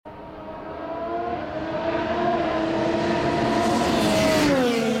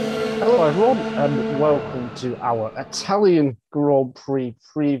Hello, everyone, and welcome to our Italian Grand Prix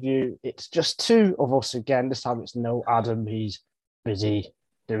preview. It's just two of us again. This time it's no Adam. He's busy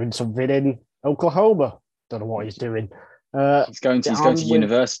doing something in Oklahoma. Don't know what he's doing. He's going to With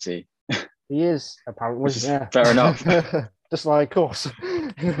university, he is apparently, which is yeah, fair enough. just like us.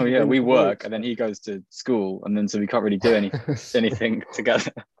 Oh yeah, we work and then he goes to school, and then so we can't really do anything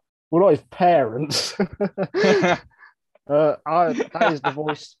together. We're not his parents. That is the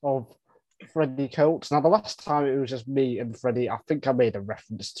voice of Freddie Coates. Now, the last time it was just me and Freddie, I think I made a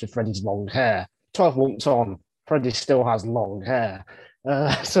reference to Freddie's long hair. 12 months on, Freddie still has long hair.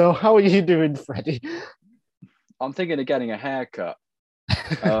 So, how are you doing, Freddie? I'm thinking of getting a haircut.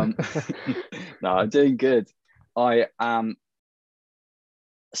 No, I'm doing good. I am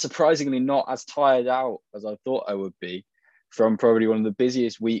surprisingly not as tired out as I thought I would be from probably one of the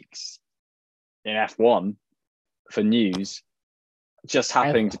busiest weeks in F1 for news, just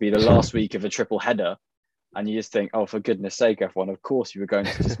happening to be the last week of a triple header. And you just think, oh, for goodness sake, F1, of course you were going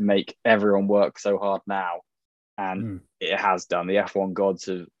to just make everyone work so hard now. And it has done. The F1 gods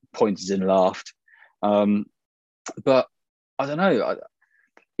have pointed and laughed. But I don't know,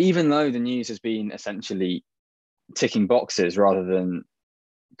 even though the news has been essentially ticking boxes rather than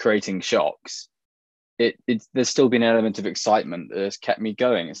creating shocks, there's still been an element of excitement that has kept me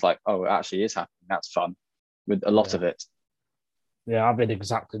going. It's like, oh, it actually is happening. That's fun with a lot of it. Yeah, I've been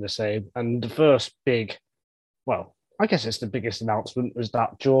exactly the same. And the first I guess it's the biggest announcement was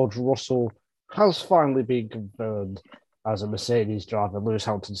that George Russell has finally been confirmed as a Mercedes driver, Lewis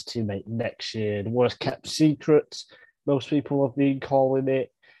Hamilton's teammate next year. The worst kept secret, most people have been calling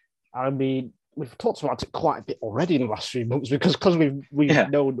it. I mean, we've talked about it quite a bit already in the last 3 months because we've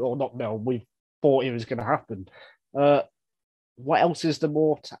known or not known, we thought it was going to happen. What else is there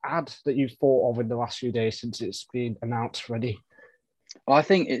more to add that you've thought of in the last few days since it's been announced, Freddie? Well, I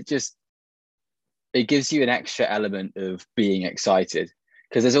think it gives you an extra element of being excited,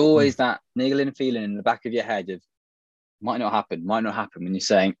 because there's always that niggling feeling in the back of your head of might not happen when you're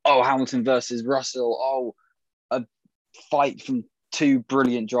saying, oh, Hamilton versus Russell, oh, a fight from two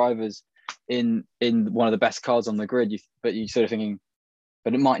brilliant drivers in one of the best cars on the grid. But you're sort of thinking,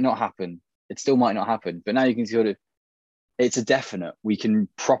 but it might not happen. It still might not happen. But now you can sort of, it's a definite. We can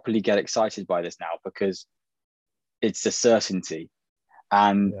properly get excited by this now because it's a certainty.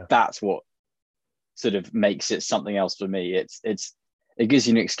 And that's what sort of makes it something else for me. It gives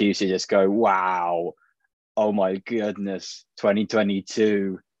you an excuse to just go, wow, oh my goodness,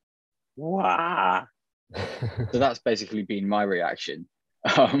 2022, wow. So that's basically been my reaction.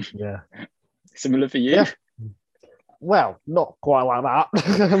 Similar for you? Yeah. Well, not quite like that.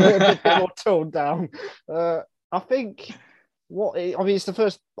 A bit more toned down. I think it's the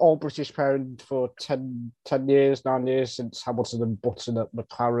first all-British pairing for 10 years, 9 years since Hamilton and Button at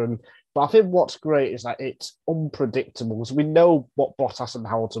McLaren. But I think what's great is that it's unpredictable. So we know what Bottas and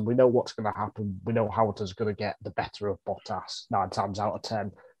Hamilton, we know what's going to happen. We know Hamilton's going to get the better of Bottas 9 times out of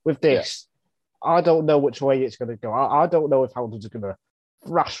 10. With this, I don't know which way it's going to go. I don't know if Hamilton's going to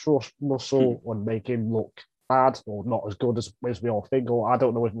thrash Russell and make him look bad or not as good as we all think. Or I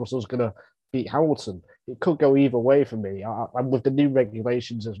don't know if Russell's going to beat Hamilton. It could go either way for me. And with the new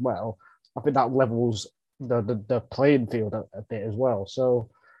regulations as well, I think that levels the playing field a bit as well. So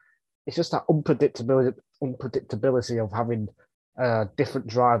it's just that unpredictability of having a different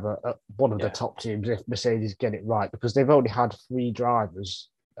driver at one of the top teams if Mercedes get it right, because they've only had three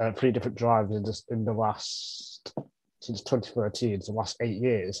different drivers in the last, since 2013, the last 8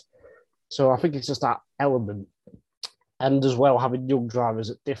 years. So I think it's just that element. And as well, having young drivers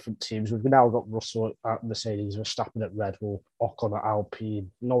at different teams. We've now got Russell at Mercedes, Verstappen at Red Bull, Ocon at Alpine,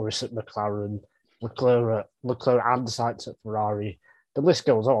 Norris at McLaren, Leclerc and Sainz at Ferrari. The list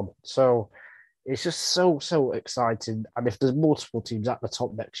goes on. So it's just so exciting. And if there's multiple teams at the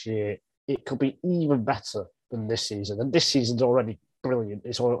top next year, it could be even better than this season. And this season's already brilliant.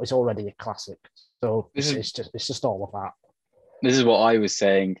 It's already a classic. So it's just all of that. This is what I was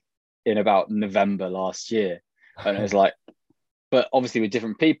saying in about November last year. And it was like, but obviously with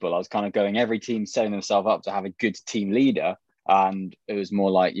different people, I was kind of going, every team setting themselves up to have a good team leader. And it was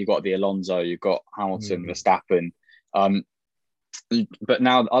more like, you got the Alonso, you've got Hamilton, Verstappen. But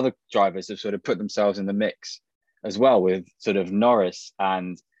now other drivers have sort of put themselves in the mix as well, with sort of Norris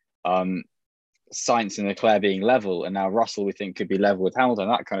and Sainz and Leclerc being level. And now Russell, we think, could be level with Hamilton,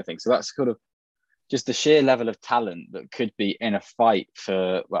 that kind of thing. So that's sort of just the sheer level of talent that could be in a fight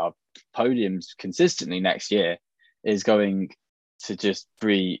for, podiums consistently next year is going to just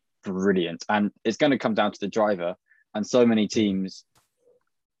be brilliant. And it's going to come down to the driver. And so many teams,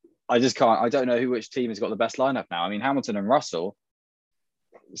 I don't know which team has got the best lineup now. I mean, Hamilton and Russell,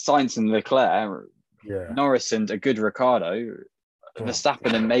 Sainz and Leclerc, Norris and a good Ricardo,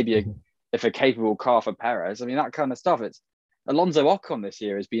 Verstappen and maybe if a capable car for Perez. I mean, that kind of stuff. It's Alonso Ocon this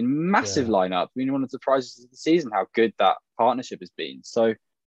year has been massive lineup. I mean, one of the surprises of the season, how good that partnership has been. So,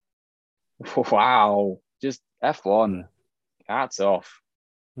 wow, just F1, hats off.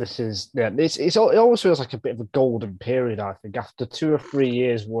 This is it always feels like a bit of a golden period. I think after 2 or 3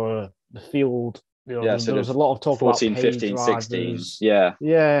 years where the field, there was a lot of talk 14, about 15, drivers, 16,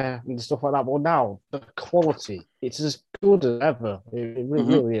 and stuff like that. But now the quality, it's as good as ever. It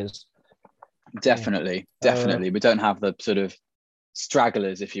really is. Definitely. We don't have the sort of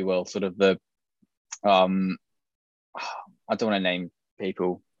stragglers, if you will, sort of the I don't want to name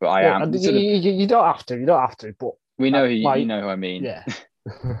people, but I am. You don't have to, but we know who you know who I mean. Yeah.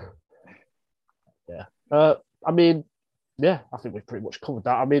 I mean, I think we've pretty much covered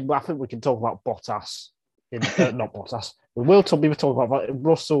that. I mean, I think we can talk about Bottas. Not Bottas. We will talk about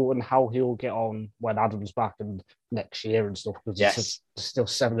Russell and how he'll get on when Adam's back and next year and stuff. Because it's still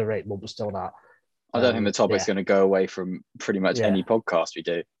 7 or 8 months still that. I don't think the topic's going to go away from pretty much any podcast we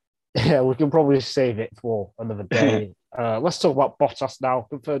do. Yeah, we can probably save it for another day. Let's talk about Bottas now.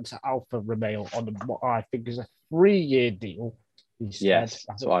 Confirmed to Alfa Romeo on what I think is a 3-year deal. Yes,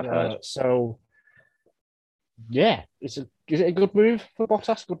 that's what I've heard. So, is it a good move for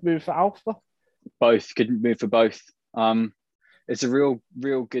Bottas? Good move for Alfa? Both. Good move for both. It's a real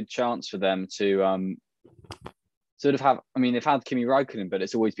good chance for them to sort of have. I mean, they've had Kimi Räikkönen, but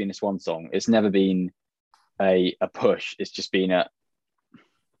it's always been a swan song. It's never been a push. It's just been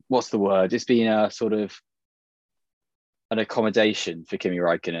what's the word? It's been a sort of an accommodation for Kimi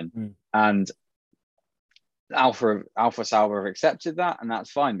Räikkönen, and Alfa Sauber have accepted that, and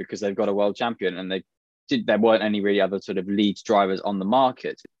that's fine because they've got a world champion, and there weren't any really other sort of lead drivers on the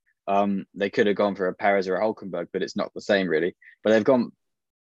market. They could have gone for a Perez or a Hülkenberg, but it's not the same really. But they've gone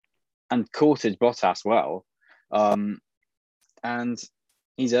and courted Bottas well, and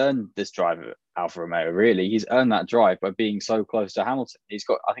he's earned this drive at Alfa Romeo. Really, he's earned that drive by being so close to Hamilton. He's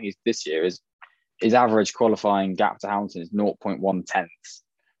got, I think, this year his average qualifying gap to Hamilton is 0.1 tenths,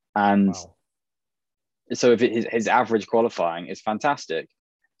 and so if his average qualifying is fantastic.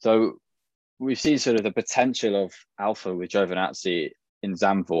 So we've seen sort of the potential of Alfa with Giovinazzi in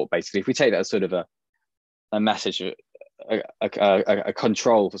Zandvoort. Basically, if we take that as sort of a message, a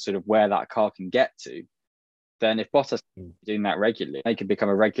control for sort of where that car can get to, then if Bottas is doing that regularly, they could become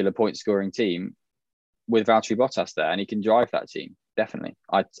a regular point scoring team with Valtteri Bottas there, and he can drive that team. Definitely,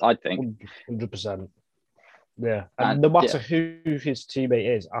 I think 100%. Yeah, and no matter who his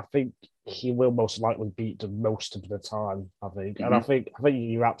teammate is, I think he will most likely beat them most of the time. I think, and I think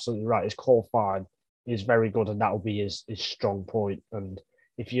you're absolutely right. His qualifying is very good, and that will be his strong point. And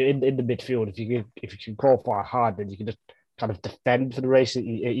if you're in the midfield, if you can qualify hard, then you can just kind of defend for the race,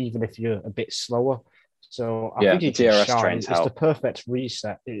 even if you're a bit slower. So I think he can shine. It's the perfect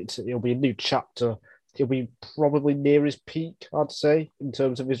reset. It'll be a new chapter. He'll be probably near his peak, I'd say, in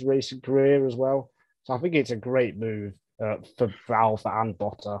terms of his racing career as well. So I think it's a great move for Alfa and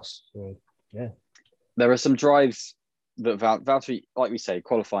Bottas. So, there are some drives that Valtteri, like we say,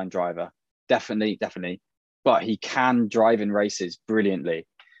 qualifying driver, definitely. But he can drive in races brilliantly.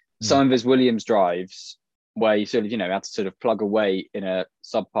 Some of his Williams drives, where you sort of, had to sort of plug away in a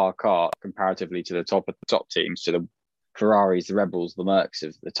subpar car comparatively to the top of the top teams, to the Ferraris, the Red Bulls, the Mercs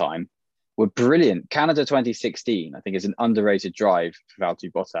of the time, were brilliant. Canada 2016, I think, is an underrated drive for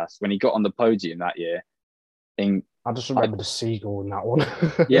Valtteri Bottas when he got on the podium that year. I just remember the seagull in that one.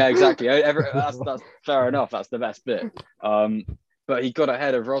 Yeah, exactly. That's fair enough. That's the best bit. But he got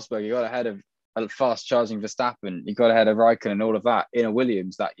ahead of Rosberg. He got ahead of a fast charging Verstappen. He got ahead of Raikkonen and all of that in a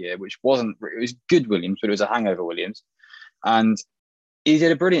Williams that year, which it was good Williams, but it was a hangover Williams. And he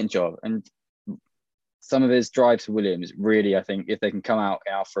did a brilliant job. And some of his drives for Williams, really, I think, if they can come out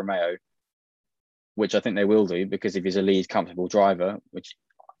in Alfa Romeo, which I think they will do, because if he's a lead, comfortable driver, which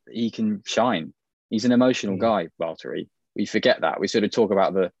he can shine. He's an emotional guy, Valtteri. We forget that. We sort of talk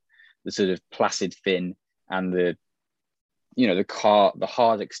about the sort of placid fin and the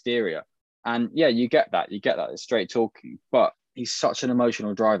hard exterior. And yeah, you get that. It's straight talking. But he's such an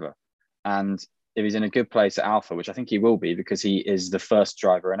emotional driver. And if he's in a good place at Alfa, which I think he will be, because he is the first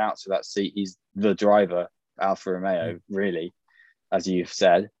driver announced for that seat, he's the driver, Alfa Romeo, really, as you've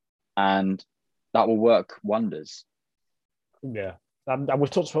said. And that will work wonders. Yeah. And we've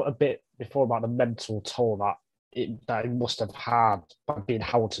talked a bit before about the mental toll that he must have had by being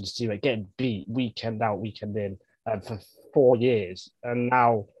Hamilton's teammate, getting beat weekend out, weekend in for 4 years. And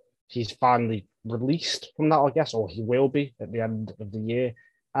now he's finally released from that, I guess, or he will be at the end of the year.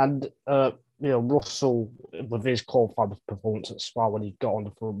 And Russell with his qualifying performance at Spa when he got on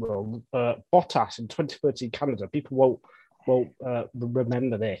the front row. Bottas in 2013 Canada, people won't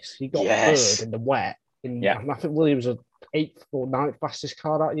remember this. He got third Yes. in the wet. And I think Williams was eighth or ninth fastest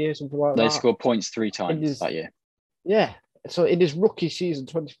car that year, something like They that. scored points 3 times that year. Yeah. So in his rookie season,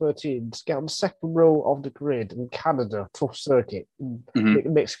 2013, to get on the second row of the grid in Canada, tough circuit,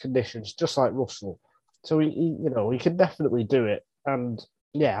 mixed conditions, just like Russell. So he can definitely do it. And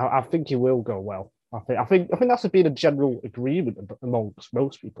yeah, I think he will go well. I think that's been a general agreement amongst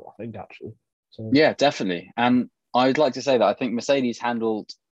most people. I think actually. So. Yeah, definitely. And I'd like to say that I think Mercedes handled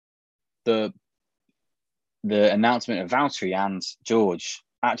the announcement of Valtteri and George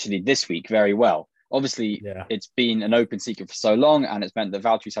actually this week very well. Obviously, It's been an open secret for so long, and it's meant that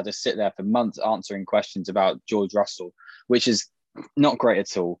Valtteri's had to sit there for months answering questions about George Russell, which is not great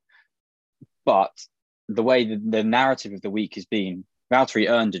at all. But the way the narrative of the week has been, Valtteri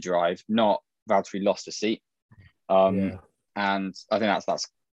earned a drive, not Valtteri lost a seat. And I think that's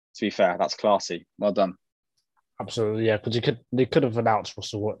to be fair, that's classy. Well done. Absolutely, yeah. Because they could have announced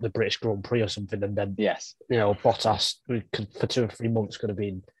Russell at the British Grand Prix or something, and then Bottas for 2 or 3 months could have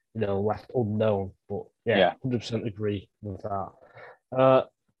been left unknown. But 100% agree with that.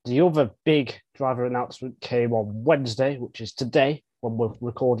 The other big driver announcement came on Wednesday, which is today when we're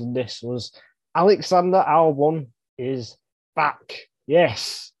recording this, was Alexander Albon is back.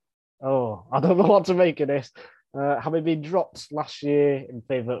 Yes. Oh, I don't know what to make of this. Having been dropped last year in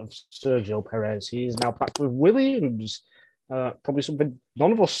favour of Sergio Perez, he is now back with Williams. Probably something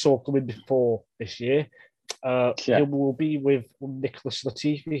none of us saw coming before this year. He will be with Nicholas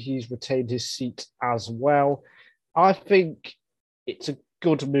Latifi. He's retained his seat as well. I think it's a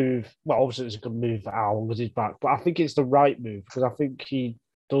good move. Well, obviously it's a good move for Albon because he's back, but I think it's the right move because I think he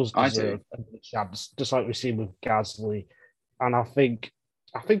does deserve a chance, just like we've seen with Gasly. And I think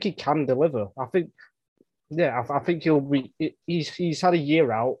he can deliver. I think he'll be. He's had a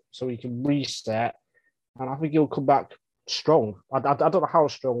year out, so he can reset, and I think he'll come back strong. I don't know how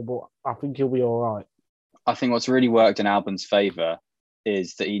strong, but I think he'll be all right. I think what's really worked in Albon's favour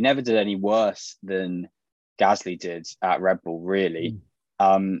is that he never did any worse than Gasly did at Red Bull, really.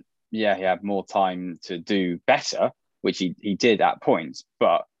 He had more time to do better, which he did at points,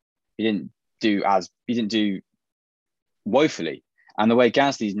 but he didn't do woefully. And the way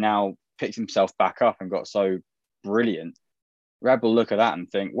Gasly's now picked himself back up and got so brilliant, Red Bull look at that and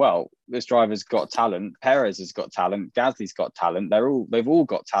think, well, this driver's got talent, Perez has got talent, Gasly's got talent, they've all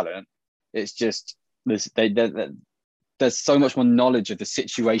got talent. It's just there's so much more knowledge of the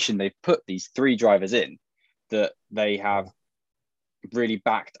situation they've put these 3 drivers in that they have really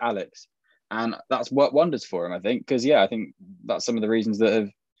backed Alex, and that's worked wonders for him, I think, because I think that's some of the reasons that have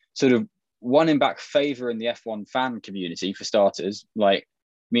sort of won him back favour in the F1 fan community, for starters, like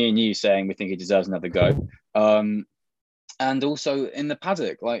me and you saying we think he deserves another go, and also in the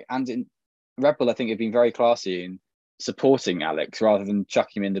paddock, and in Red Bull, I think have been very classy in supporting Alex rather than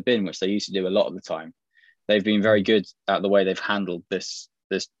chucking him in the bin, which they used to do a lot of the time. They've been very good at the way they've handled this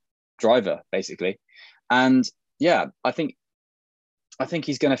driver, basically. And I think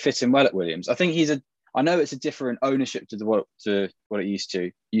he's going to fit in well at Williams. I think I know it's a different ownership to what it used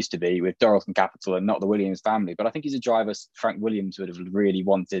to be with Doralton Capital and not the Williams family, but I think he's a driver Frank Williams would have really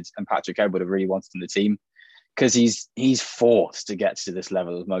wanted and Patrick Head would have really wanted in the team, because he's forced to get to this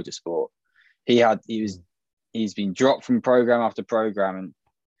level of motorsport. He's been dropped from program after program and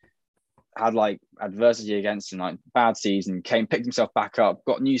had adversity against him, bad season, picked himself back up,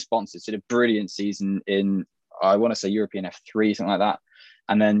 got new sponsors, did a brilliant season in, I want to say, European F3, something like that,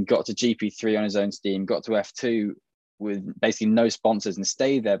 and then got to GP3 on his own steam, got to F2 with basically no sponsors and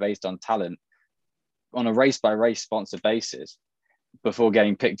stayed there based on talent on a race by race sponsor basis before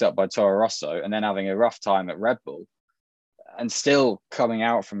getting picked up by Toro Rosso and then having a rough time at Red Bull and still coming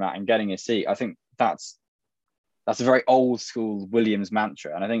out from that and getting a seat. I think that's a very old school Williams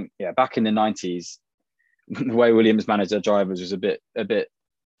mantra. And I think, back in the 90s, the way Williams managed their drivers was a bit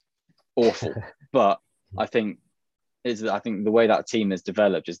awful. But I think the way that team has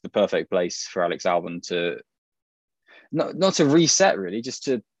developed is the perfect place for Alex Albon to not to reset, really, just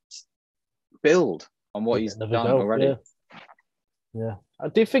to build on what he's done already. Yeah.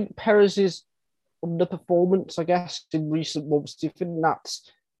 Do you think Perez's underperformance, I guess, in recent months, do you think that's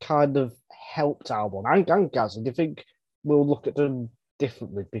kind of helped Albon and Gasly? Do you think we'll look at them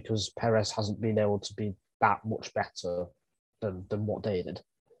differently because Perez hasn't been able to be that much better than what they did?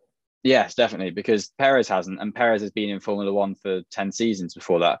 Yes, definitely, because Perez hasn't, and Perez has been in Formula One for 10 seasons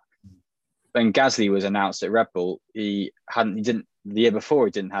before that. When Gasly was announced at Red Bull, the year before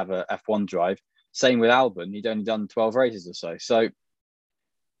he didn't have a F1 drive. Same with Albon, he'd only done 12 races or so. So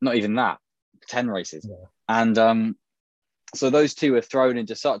not even that. 10 races. Yeah. And so those two are thrown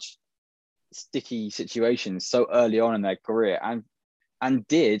into such sticky situations so early on in their career and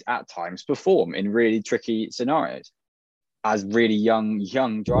did at times perform in really tricky scenarios as really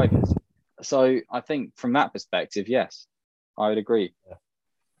young drivers. So I think from that perspective, yes, I would agree.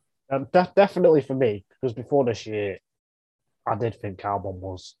 Definitely for me, because before this year, I did think Albon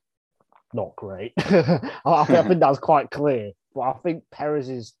was not great. I think that's quite clear. But I think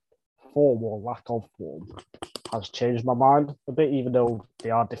Perez's form or lack of form has changed my mind a bit, even though they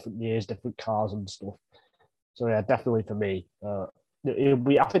are different years, different cars and stuff. So yeah, definitely for me. It'll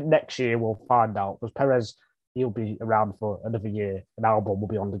be. I think next year we'll find out because Perez he'll be around for another year, and Albon will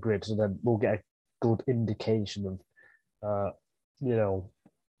be on the grid, so then we'll get a good indication of, you know,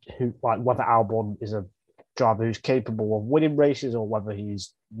 who like whether Albon is a driver who's capable of winning races or whether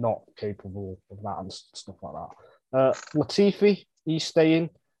he's not capable of that and stuff like that. Latifi, he's staying.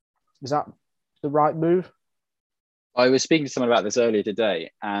 Is that the right move? I was speaking to someone about this earlier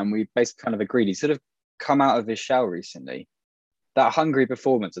today, and we basically kind of agreed. He's sort of come out of his shell recently. That Hungary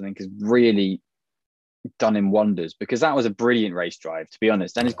performance, I think, has really done him wonders because that was a brilliant race drive, to be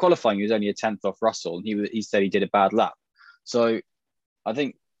honest. And his qualifying, he was only a 10th off Russell, and he said he did a bad lap. So I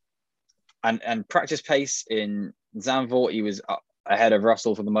think, and practice pace in Zandvoort, he was ahead of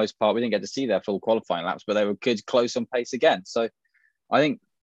Russell for the most part. We didn't get to see their full qualifying laps, but they were good, close on pace again. So I think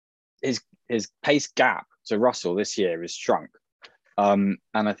his pace gap to Russell this year is shrunk. And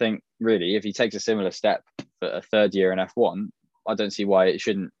I think really, if he takes a similar step for a third year in F1, I don't see why it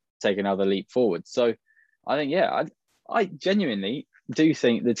shouldn't take another leap forward. So I think, yeah, I genuinely do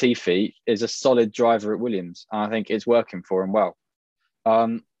think Latifi is a solid driver at Williams. And I think it's working for him well.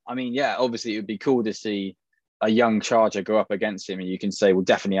 I mean, yeah, obviously it would be cool to see a young charger go up against him and you can say, we'll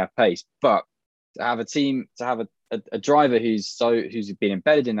definitely have pace. But to have a team, to have a driver who's been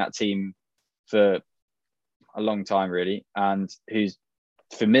embedded in that team for a long time, really, and who's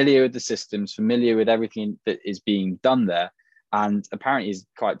familiar with the systems, familiar with everything that is being done there, and apparently is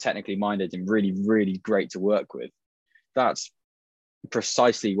quite technically minded and really, really great to work with. That's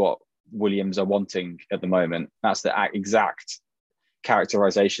precisely what Williams are wanting at the moment. That's the exact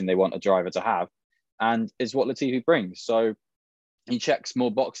characterization they want a driver to have, and is what Latifi brings. So he checks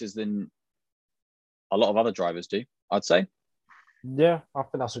more boxes than a lot of other drivers do, I'd say. Yeah, I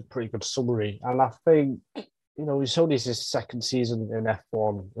think that's a pretty good summary. And I think, you know, it's only his second season in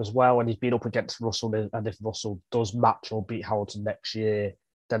F1 as well, and he's been up against Russell. And if Russell does match or beat Hamilton next year,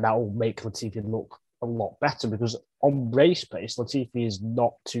 then that will make Latifi look a lot better because on race pace, Latifi is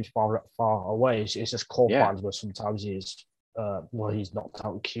not too far away. It's just qualifying where sometimes he is, he's knocked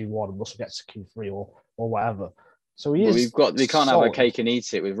out in Q1 and Russell gets to Q3 or whatever. So we can't have a cake and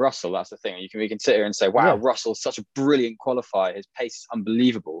eat it with Russell. That's the thing. We can sit here and say, wow, Russell's such a brilliant qualifier. His pace is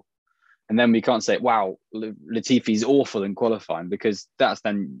unbelievable. And then we can't say, wow, Latifi's awful in qualifying because that's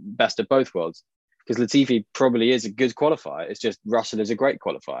then best of both worlds. Because Latifi probably is a good qualifier. It's just Russell is a great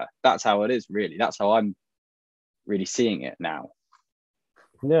qualifier. That's how it is, really. That's how I'm really seeing it now.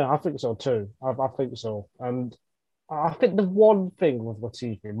 Yeah, I think so too. I think so. And I think the one thing with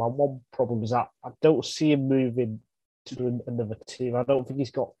Latifi, my one problem is that I don't see him moving to another team. I don't think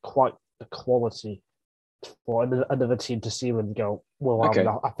he's got quite the quality for another team to see him and go, well, okay.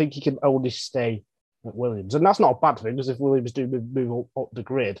 I think he can only stay at Williams. And that's not a bad thing, because if Williams do move up the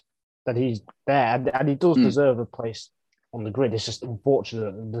grid, then he's there. And he does deserve a place on the grid. It's just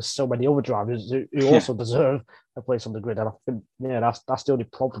unfortunate. And there's so many other drivers who also deserve a place on the grid. And I think, that's the only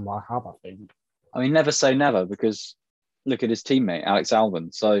problem I have, I think. I mean, never say never, because look at his teammate, Alex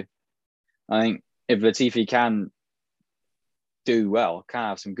Albon. So I think if Latifi can do well, can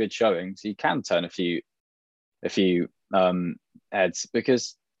have some good showings, he can turn a few heads,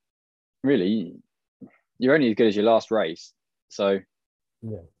 because really you're only as good as your last race. So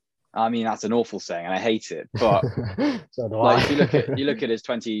I mean, that's an awful saying and I hate it, but so like if you look at his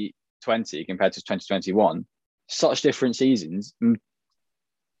 2020 compared to 2021, such different seasons,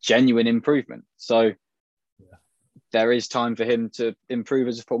 genuine improvement. So there is time for him to improve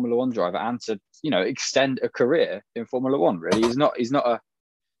as a Formula One driver and to, extend a career in Formula One. Really, he's not a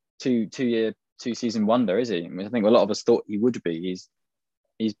two season wonder, is he? I mean, I think a lot of us thought he would be.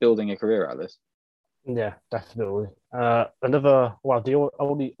 He's building a career out of this. Yeah, definitely. The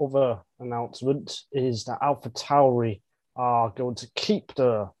only other announcement is that AlphaTauri are going to keep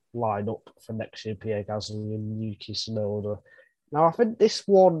the lineup for next year, Pierre Gasly and Yuki Tsunoda. Now, I think this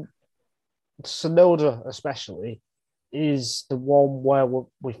one, Tsunoda especially, is the one where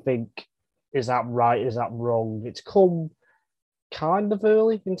we think, is that right? Is that wrong? It's come kind of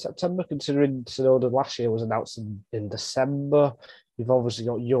early in September, considering Tsunoda last year was announced in December. You've obviously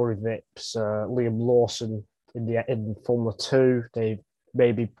got Yuri Vips, Liam Lawson in Formula Two. They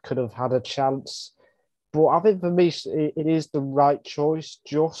maybe could have had a chance. But I think for me, it is the right choice,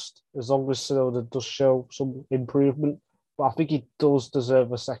 just as long as Tsunoda does show some improvement. But I think he does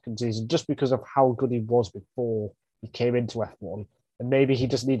deserve a second season just because of how good he was before he came into F1. And maybe he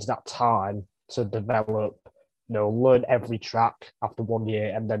just needs that time to develop, learn every track after 1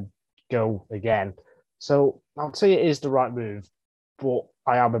 year and then go again. So I'll say it is the right move, but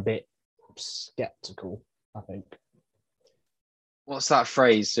I am a bit skeptical, I think. What's that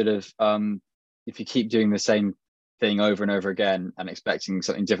phrase? Sort of, if you keep doing the same thing over and over again and expecting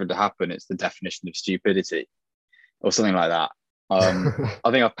something different to happen, it's the definition of stupidity, or something like that.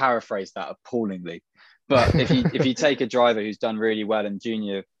 I think I've paraphrased that appallingly. But if you take a driver who's done really well in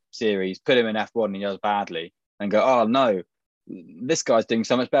junior series, put him in F1 and he does badly, and go, oh no, this guy's doing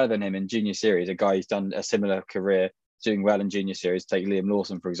so much better than him in junior series. A guy who's done a similar career, doing well in junior series. Take Liam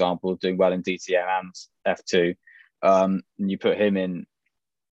Lawson, for example, doing well in DTM and F2. And you put him in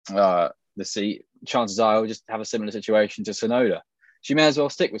the seat, chances are he'll just have a similar situation to Tsunoda. So you may as well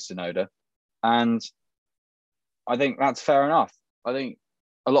stick with Tsunoda. And I think that's fair enough. I think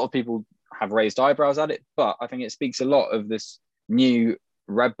a lot of people have raised eyebrows at it, but I think it speaks a lot of this new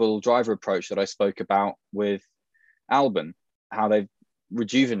Red Bull driver approach that I spoke about with Albon, how they've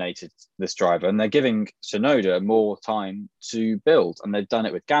rejuvenated this driver and they're giving Tsunoda more time to build. And they've done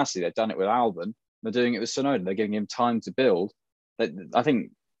it with Gasly, they've done it with Albon, they're doing it with Tsunoda, they're giving him time to build. I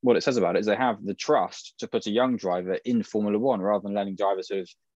think what it says about it is they have the trust to put a young driver in Formula One rather than letting drivers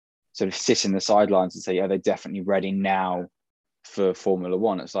sort of sit in the sidelines and say, yeah, they're definitely ready now for Formula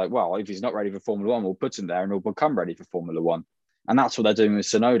One. It's like, well, if he's not ready for Formula One, we'll put him there and he'll become ready for Formula One. And that's what they're doing with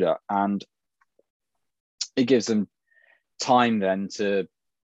Tsunoda. And it gives them time then to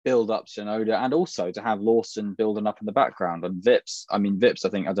build up Tsunoda and also to have Lawson building up in the background. And Vips, I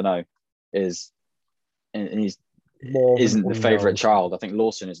think, I don't know, isn't the favourite child. I think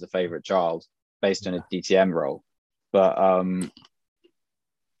Lawson is the favourite child based on a DTM role. But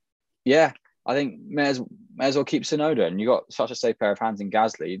yeah, I think may as well keep Tsunoda, and you got such a safe pair of hands in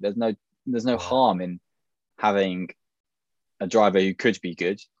Gasly. There's no harm in having a driver who could be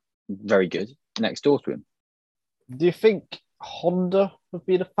good, very good, next door to him. Do you think Honda would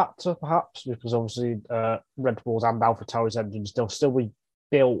be the factor, perhaps? Because obviously Red Bulls and AlphaTauri's engines, they'll still be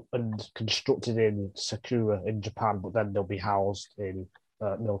built and constructed in Sakura in Japan, but then they'll be housed in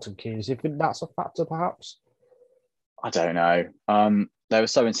Milton Keynes. Do you think that's a factor, perhaps? I don't know. They were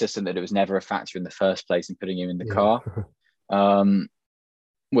so insistent that it was never a factor in the first place in putting him in the car,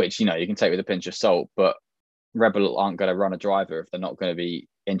 which, you can take with a pinch of salt, but Red Bull aren't going to run a driver if they're not going to be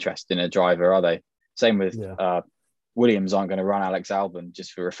interested in a driver, are they? Same with Williams aren't going to run Alex Albon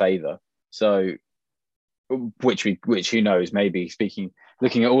just for a favour. So, which who knows? Maybe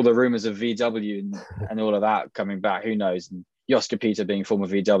looking at all the rumours of VW and all of that coming back, who knows? And Jos Capito being former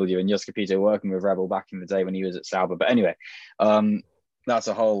VW and Jos Capito working with Red Bull back in the day when he was at Sauber. But anyway, that's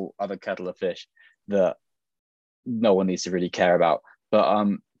a whole other kettle of fish that no one needs to really care about. But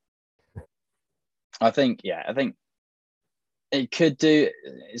I think it could do.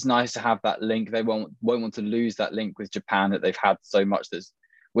 It's nice to have that link. They won't want to lose that link with Japan that they've had so much. That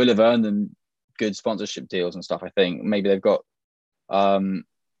will have earned them good sponsorship deals and stuff. I think maybe they've got a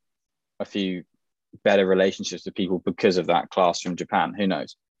few better relationships with people because of that class from Japan. Who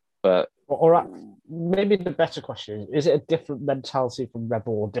knows? But or maybe the better question is it a different mentality from Red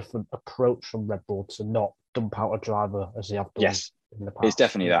Bull or different approach from Red Bull to not dump out a driver as they have done? Yes, in the past? It's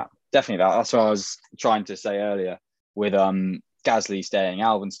definitely that. That's what I was trying to say earlier with Gasly staying,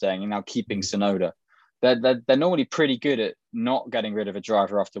 Albon staying, and now keeping Tsunoda. They're normally pretty good at not getting rid of a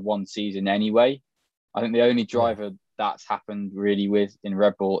driver after one season anyway. I think the only driver that's happened really with in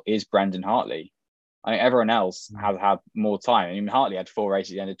Red Bull is Brendan Hartley. I think everyone else has had more time. I mean, Hartley had 4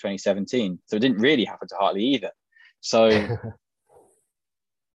 races at the end of 2017, so it didn't really happen to Hartley either. So,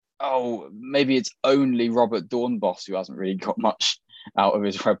 maybe it's only Robert Dornbos who hasn't really got much out of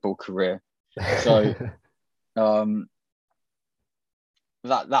his Red Bull career. So,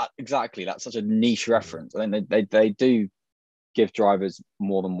 that exactly, that's such a niche reference. I think they do give drivers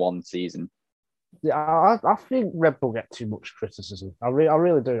more than one season. Yeah, I think Red Bull get too much criticism. I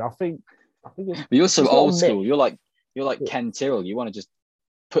really do. I think it's, but you're so old school. You're like Ken Tyrrell. You want to just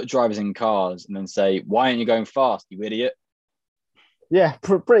put drivers in cars and then say, "Why aren't you going fast, you idiot?" Yeah,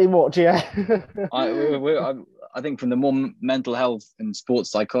 pretty much. Yeah. I think from the more mental health and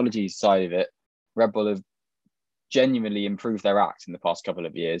sports psychology side of it, Red Bull have genuinely improved their act in the past couple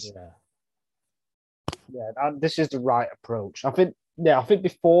of years. Yeah, and this is the right approach. I think. Yeah, I think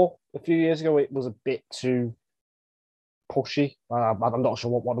before a few years ago it was a bit too pushy. I'm not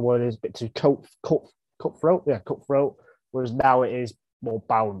sure what the word is. A bit too cutthroat. Yeah, cutthroat. Whereas now it is more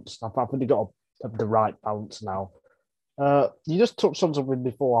balanced. I think they got the right balance now. You just touched on something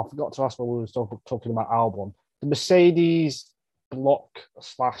before. I forgot to ask when we were talking about Albon. The Mercedes block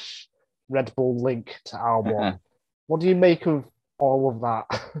slash Red Bull link to Albon. What do you make of all of that?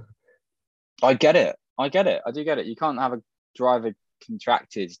 I get it. I do get it. You can't have a driver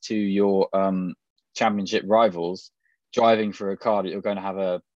contracted to your championship rivals driving for a car that you're going to have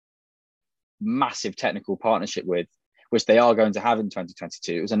a massive technical partnership with, which they are going to have in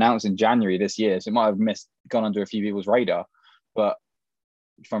 2022. It was announced in January this year, so it might have gone under a few people's radar. But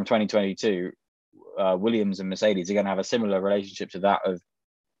from 2022, Williams and Mercedes are going to have a similar relationship to that of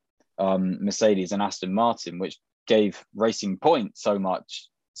Mercedes and Aston Martin, which gave Racing Point so much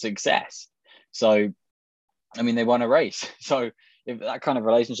success. So, I mean, they won a race. So if that kind of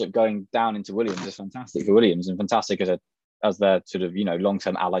relationship going down into Williams is fantastic for Williams and fantastic as their sort of,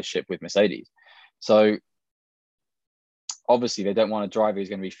 long-term allyship with Mercedes. So obviously they don't want a driver who's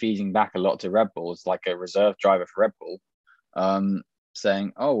going to be feeding back a lot to Red Bull. It's like a reserve driver for Red Bull,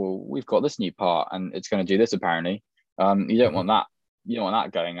 saying, oh, well, we've got this new part and it's going to do this apparently. You don't want that. You don't want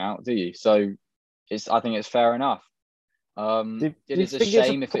that going out, do you? So I think it's fair enough. It is a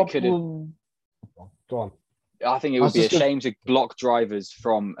shame if it could have. Go on. I think it would be a shame to block drivers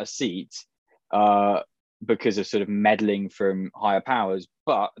from a seat because of sort of meddling from higher powers.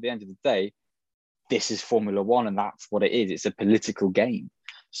 But at the end of the day, this is Formula One and that's what it is. It's a political game.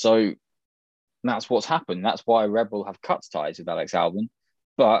 So that's what's happened. That's why Red Bull have cut ties with Alex Albon.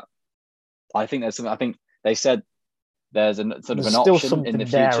 But I think there's something. I think they said there's an option in the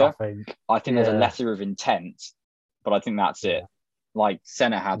future. I think there's a letter of intent, but I think that's it. Like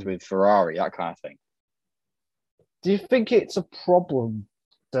Senna had with Ferrari, that kind of thing. Do you think it's a problem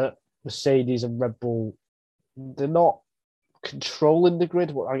that Mercedes and Red Bull, they're not controlling the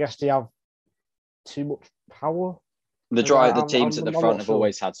grid? I guess they have too much power. The teams at the front have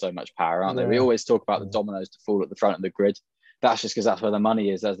always had so much power, aren't they? We always talk about the dominoes to fall at the front of the grid. That's just because that's where the money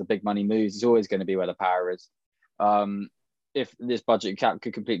is. As the big money moves, it's always going to be where the power is. If this budget cap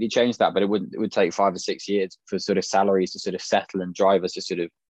could completely change that, but it would take 5 or 6 years for sort of salaries to sort of settle and drivers to sort of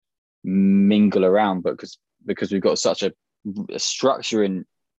mingle around. But because we've got such a structure in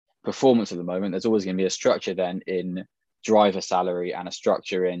performance at the moment, there's always going to be a structure then in driver salary and a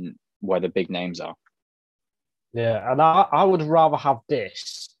structure in where the big names are. Yeah, and I would rather have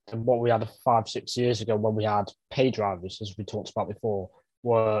this than what we had 5, 6 years ago when we had pay drivers, as we talked about before,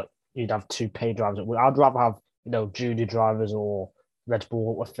 where you'd have 2 pay drivers. I'd rather have junior drivers or Red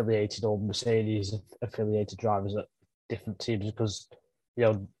Bull affiliated or Mercedes affiliated drivers at different teams because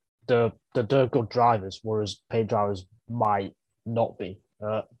they're good drivers, whereas paid drivers might not be.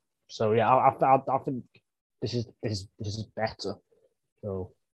 So yeah, I think this is better.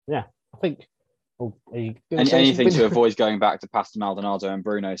 So yeah, I think. Anything to avoid going back to Pastor Maldonado and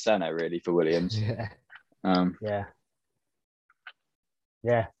Bruno Senna, really, for Williams. Yeah.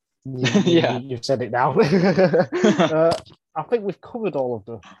 Yeah. You've said it now. I think we've covered all of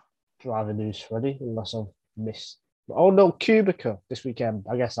the driver news, Freddie, unless I've missed. Oh no, Kubica this weekend.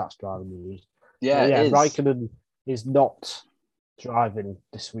 I guess that's driver news. Yeah. Raikkonen is not driving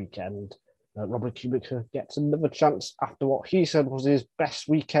this weekend. Robert Kubica gets another chance after what he said was his best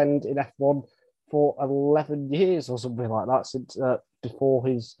weekend in F1 for 11 years or something like that, since before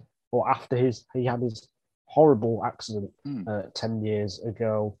he had his horrible accident 10 years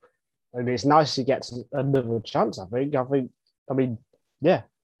ago. I mean, it's nice he gets another chance, I mean, yeah,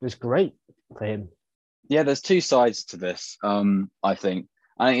 it's great for him. Yeah, there's 2 sides to this, I think.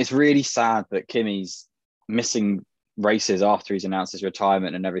 I think it's really sad that Kimi's missing races after he's announced his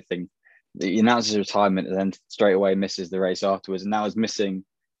retirement and everything. He announces his retirement and then straight away misses the race afterwards, and now is missing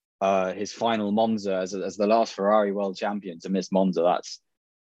his final Monza as the last Ferrari world champion to miss Monza.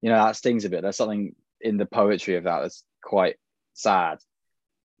 That stings a bit. There's something in the poetry of that that's quite sad.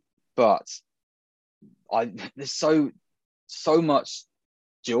 But there's so much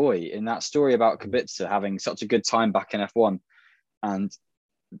joy in that story about Kubica having such a good time back in F1. And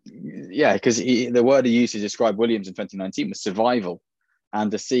yeah, because the word he used to describe Williams in 2019 was survival.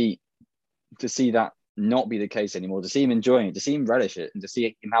 And to see that not be the case anymore, to see him enjoying it, to see him relish it, and to see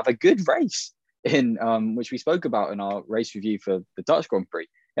him have a good race in which we spoke about in our race review for the Dutch Grand Prix.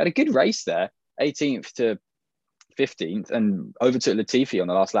 He had a good race there, 18th to 15th, and overtook Latifi on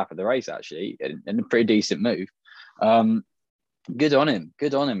the last lap of the race, actually, in a pretty decent move. Good on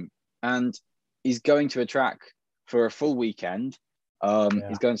him. And he's going to a track for a full weekend.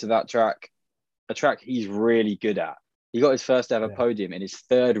 He's going to that track a track he's really good at. He got his first ever podium in his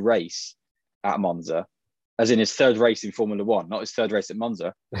third race at Monza, as in his third race in Formula One, not his third race at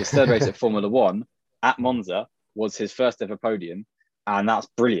Monza. His third race at Formula One at Monza was his first ever podium, and that's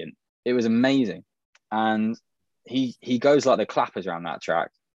brilliant. It was amazing, and he goes like the clappers around that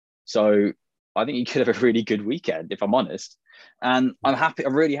track. So I think he could have a really good weekend, if I'm honest. And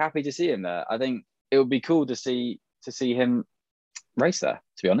I'm really happy to see him there. I think it would be cool to see him race there,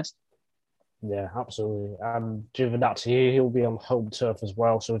 to be honest. Yeah, absolutely. And Giovinazzi, he'll be on home turf as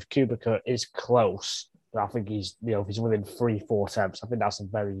well. So if Kubica is close, I think he's, if he's within 3-4 attempts, I think that's a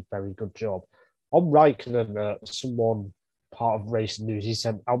very, very good job. On Raikkonen, someone part of racing news, he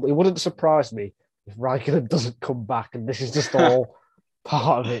said, it wouldn't surprise me if Raikkonen doesn't come back and this is just all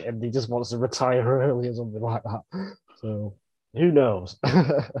part of it and he just wants to retire early or something like that. So who knows?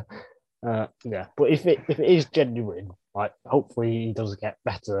 Yeah, but if it is genuine, like hopefully he does get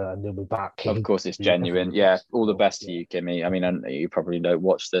better and he'll be back. Of course, it's genuine. Yeah, all the best to you, Kimi. I mean, you probably don't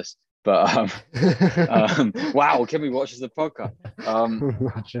watch this, but wow, Kimi watches the podcast.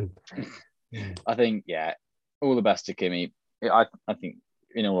 Imagine. I think, yeah, all the best to Kimi. I think,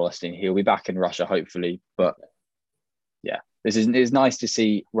 in all honesty, he'll be back in Russia hopefully. But yeah, it's nice to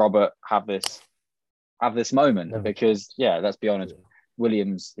see Robert have this moment because, yeah, let's be honest,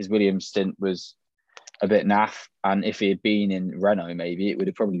 his Williams stint was a bit naff, and if he had been in Renault, maybe it would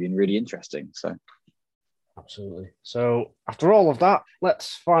have probably been really interesting. So, absolutely. So after all of that,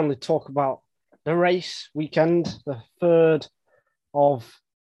 let's finally talk about the race weekend, the third of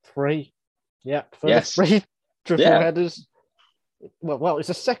three. Yeah, three triple headers. Well, it's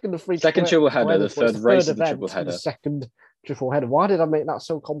the second of three. Second triple header, the third race of the triple header. The second triple header. Why did I make that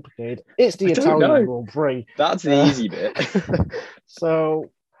so complicated? It's the Italian Grand Prix. That's the easy bit.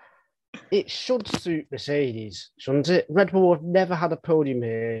 So it should suit Mercedes, shouldn't it? Red Bull have never had a podium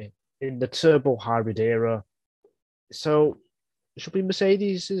here in the turbo hybrid era. So it should be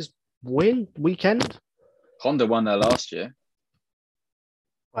Mercedes' win weekend. Honda won there last year.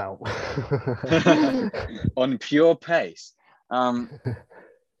 Well, on pure pace. I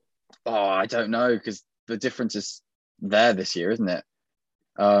don't know, because the difference is there this year, isn't it?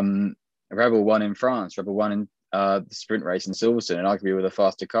 Red Bull won in France, Red Bull won in the sprint race in Silverstone, and arguably with a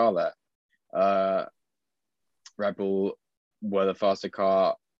faster car there. Red Bull were the faster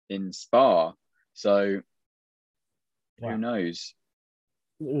car in Spa, so who knows?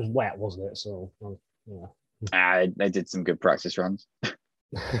 It was wet, wasn't it? So yeah. They did some good practice runs.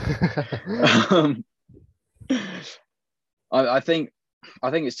 I think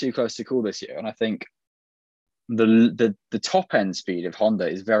it's too close to call this year, and I think the top end speed of Honda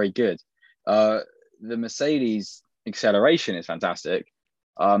is very good. The Mercedes acceleration is fantastic.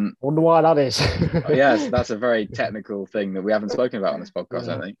 Wonder why that is. Yes, that's a very technical thing that we haven't spoken about on this podcast.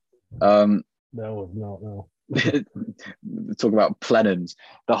 I think. No. Talk about plenums.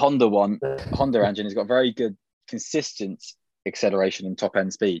 The Honda engine has got very good, consistent acceleration and top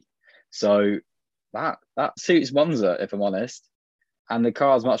end speed. So that suits Monza, if I'm honest. And the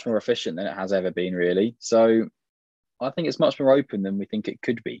car is much more efficient than it has ever been, really. So I think it's much more open than we think it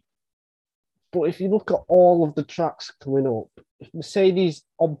could be. But if you look at all of the tracks coming up, if Mercedes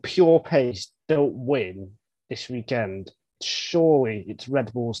on pure pace don't win this weekend, surely it's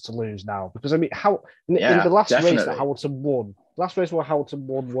Red Bull's to lose now. Because I mean, in the last race that Hamilton won, where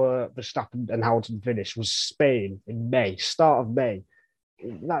Verstappen and Hamilton finished was Spain in May, start of May.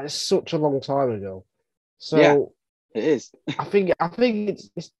 That is such a long time ago. So yeah, it is. I think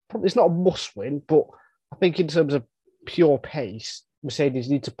it's not a must win, but I think in terms of pure pace, Mercedes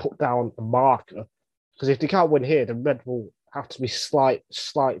need to put down a marker, because if they can't win here, then Red Bull have to be slight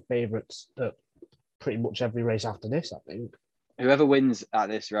favourites at pretty much every race after this, I think. Whoever wins at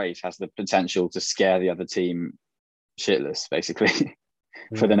this race has the potential to scare the other team shitless, basically,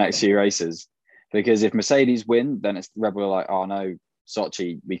 for the next few races. Because if Mercedes win, then it's Red Bull like, oh no,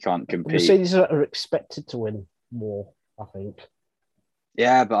 Sochi, we can't compete. Mercedes are expected to win more, I think.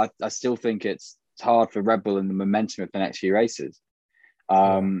 Yeah, but I still think it's hard for Red Bull in the momentum of the next few races.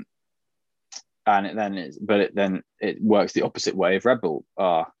 And then it works the opposite way if Red Bull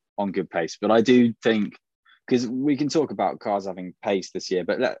are on good pace. But I do think, because we can talk about cars having pace this year,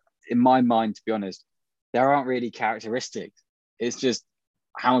 but in my mind, to be honest, there aren't really characteristics. It's just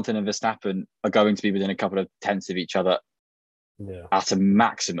Hamilton and Verstappen are going to be within a couple of tenths of each other at a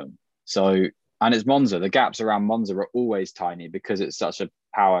maximum. So, and it's Monza. The gaps around Monza are always tiny because it's such a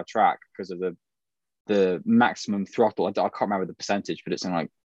power track, because of the maximum throttle. I can't remember the percentage, but it's something like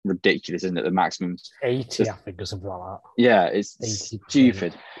ridiculous, isn't it? The maximum 80, I think, or something like that. Yeah, it's 80%.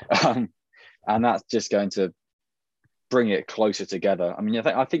 stupid. And that's just going to bring it closer together. I mean,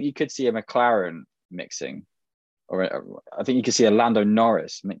 I think you could see a McLaren mixing, or I think you could see a Lando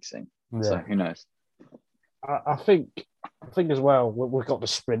Norris mixing. Yeah. So who knows? I think as well, we've got the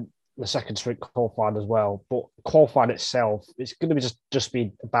sprint, the second sprint qualifying as well. But qualifying itself, it's going to be just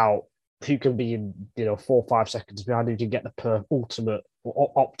be about who can be in 4 or 5 seconds behind, who can get the ultimate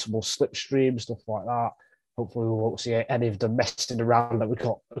or optimal slipstream, stuff like that. Hopefully, we won't see any of the messing around that we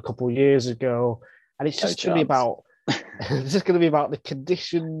got a couple of years ago. And it's just going to be about it's just going to be about the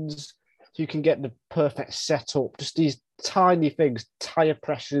conditions. You can get the perfect setup. Just these tiny things, tire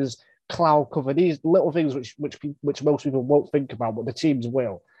pressures, cloud cover, these little things which most people won't think about, but the teams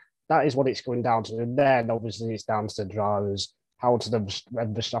will. That is what it's going down to. And then obviously it's down to the drivers. Hamilton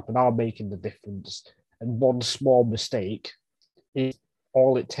and Verstappen are making the difference. And one small mistake is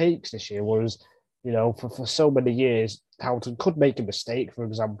all it takes this year. Whereas, for so many years, Hamilton could make a mistake, for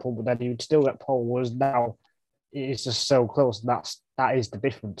example, but then he would still get pole. Whereas now it's just so close, and that is the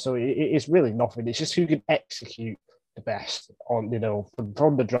difference. So it's really nothing. It's just who can execute the best on,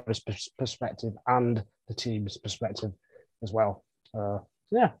 from the driver's perspective and the team's perspective as well.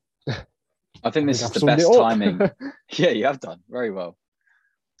 Yeah. I think this is the best timing. Yeah, you have done very well.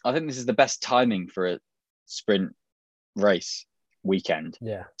 I think this is the best timing for a sprint race weekend.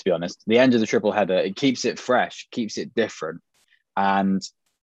 Yeah. To be honest, the end of the triple header, it keeps it fresh, keeps it different, and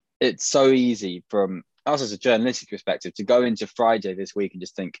it's so easy from us as a journalistic perspective to go into Friday this week and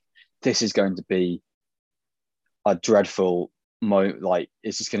just think this is going to be a dreadful like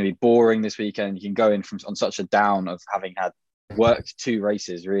it's just going to be boring this weekend. You can go in on such a down of having had worked 2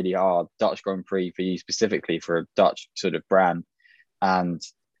 races really hard, Dutch Grand Prix for you specifically for a Dutch sort of brand, and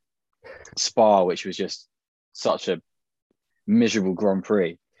Spa, which was just such a miserable Grand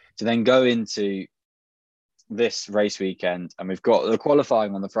Prix, to then go into this race weekend, and we've got the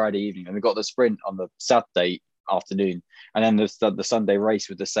qualifying on the Friday evening, and we've got the sprint on the Saturday afternoon, and then the Sunday race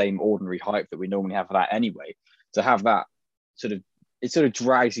with the same ordinary hype that we normally have for that anyway. To have that it sort of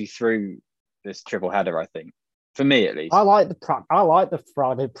drags you through this triple header, I think. For me, at least, I like the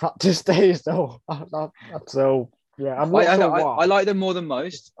Friday practice days, though. So yeah, I'm not sure why. I like them more than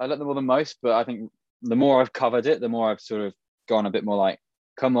most. But I think the more I've covered it, the more I've sort of gone a bit more like,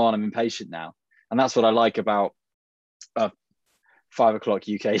 come on, I'm impatient now, and that's what I like about 5 o'clock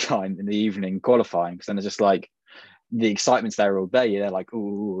UK time in the evening qualifying, because then it's just like the excitement's there all day. They're like,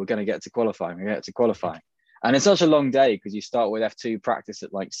 oh, we're going to get to qualifying. And it's such a long day because you start with F2 practice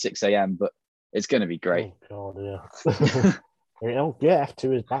at like 6 a.m. But it's going to be great. Oh, God, yeah. Yeah,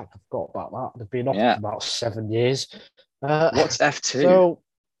 F2 is back. I forgot about that. They've been off for about 7 years. What's F2? So,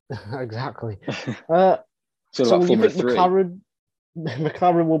 exactly. So like you think 3?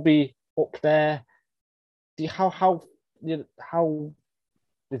 McLaren will be up there? How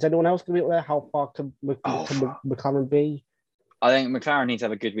is anyone else going to be up there? How far can McLaren be? I think McLaren needs to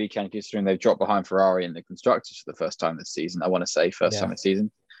have a good weekend, considering they've dropped behind Ferrari in the constructors for the first time this season. I want to say first time this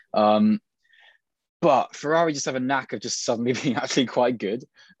season. But Ferrari just have a knack of just suddenly being actually quite good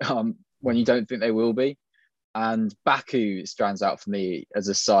when you don't think they will be. And Baku stands out for me as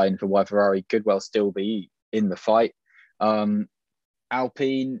a sign for why Ferrari could well still be in the fight.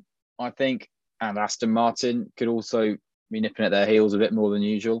 Alpine, I think, and Aston Martin could also be nipping at their heels a bit more than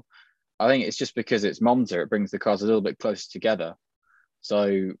usual. I think it's just because it's Monza, it brings the cars a little bit closer together.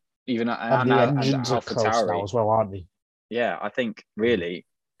 So even and the engines are close now as well, aren't they? Yeah, I think really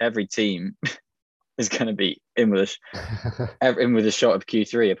every team is going to be in with a shot of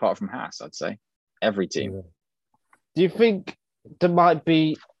Q3, apart from Haas. I'd say every team. Yeah. Do you think there might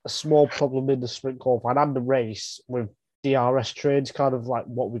be a small problem in the sprint qualifying and the race with DRS trains, kind of like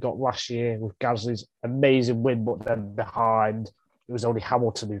what we got last year with Gasly's amazing win, but then behind it was only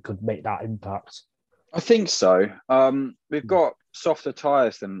Hamilton who could make that impact? I think so. We've got softer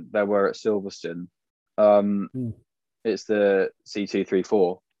tyres than there were at Silverstone. It's the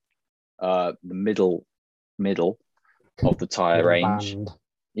C234, the middle of the tyre range. Band.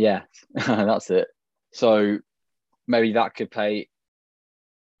 Yeah, that's it. So maybe that could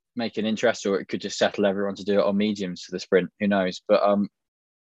make an interest, or it could just settle everyone to do it on mediums for the sprint. Who knows? But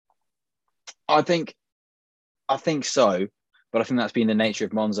I think so. But I think that's been the nature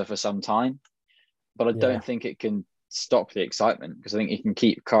of Monza for some time. But I don't think it can stop the excitement, because I think you can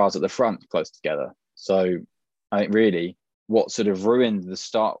keep cars at the front close together. So I think really what sort of ruined the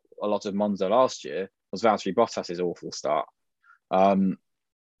start a lot of Monza last year was Valtteri Bottas's awful start.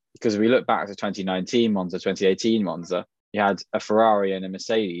 Because if we look back to 2019 Monza, 2018 Monza, you had a Ferrari and a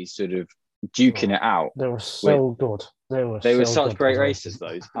Mercedes sort of duking it out. They were so good. They were such great races,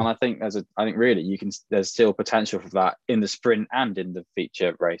 those. And I think really there's still potential for that in the sprint and in the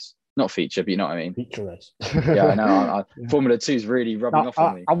feature race. Not feature, but you know what I mean. Feature race. Yeah, I know. Yeah. Formula 2 is really rubbing off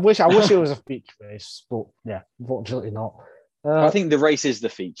on me. I wish it was a feature race, but yeah, unfortunately not. I think the race is the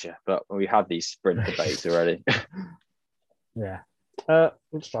feature, but we had these sprint debates already. Yeah. I'm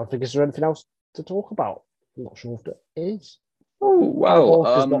just trying to think, is there anything else to talk about? I'm not sure if there is. Oh,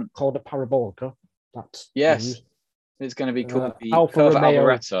 Parabolica's not called a Parabolica. That's yes. news. It's going to be called the Alfa Curva Romeo.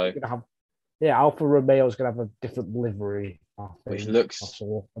 Alboreto. Alfa Romeo is going to have a different livery, I think, which looks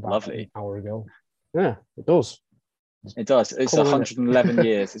lovely. An hour ago. Yeah, it does. It does. It's Cool, 111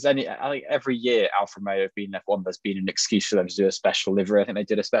 years. It's I think every year Alfa Romeo have been F1. There's been an excuse for them to do a special livery. I think they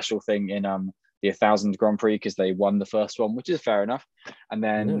did a special thing in the 1000 Grand Prix because they won the first one, which is fair enough. And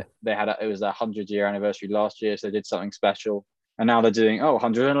then they had it was a 100-year anniversary last year, so they did something special. And now they're doing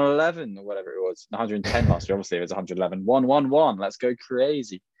 111 or whatever it was, 110 last year. Obviously, it was 111. 111. Let's go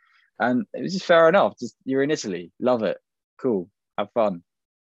crazy. And it was just fair enough. Just you're in Italy, love it, cool, have fun.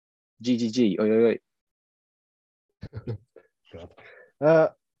 GGG. Oi.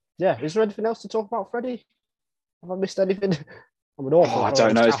 Yeah, is there anything else to talk about, Freddie? Have I missed anything? I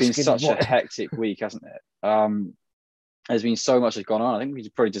don't know. It's been such a hectic week, hasn't it? There's been so much that's gone on. I think we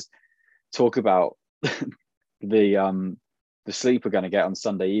should probably just talk about the sleep we're going to get on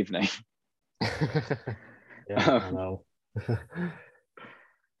Sunday evening. Yeah, I know.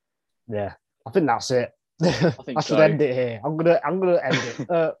 Yeah, I think that's it. I should end it here. I'm gonna end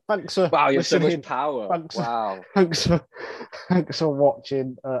it. Thanks for wow, you have so listening. much power. Wow. Thanks for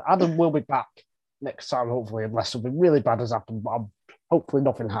watching. Adam will be back next time, hopefully, unless something really bad has happened. But hopefully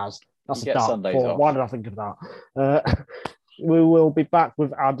nothing has. That's a dark thought. Why did I think of that? We will be back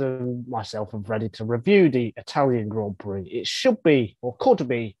with Adam, myself, and Freddie to review the Italian Grand Prix. It should be, or could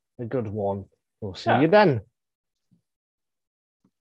be, a good one. We'll see you then.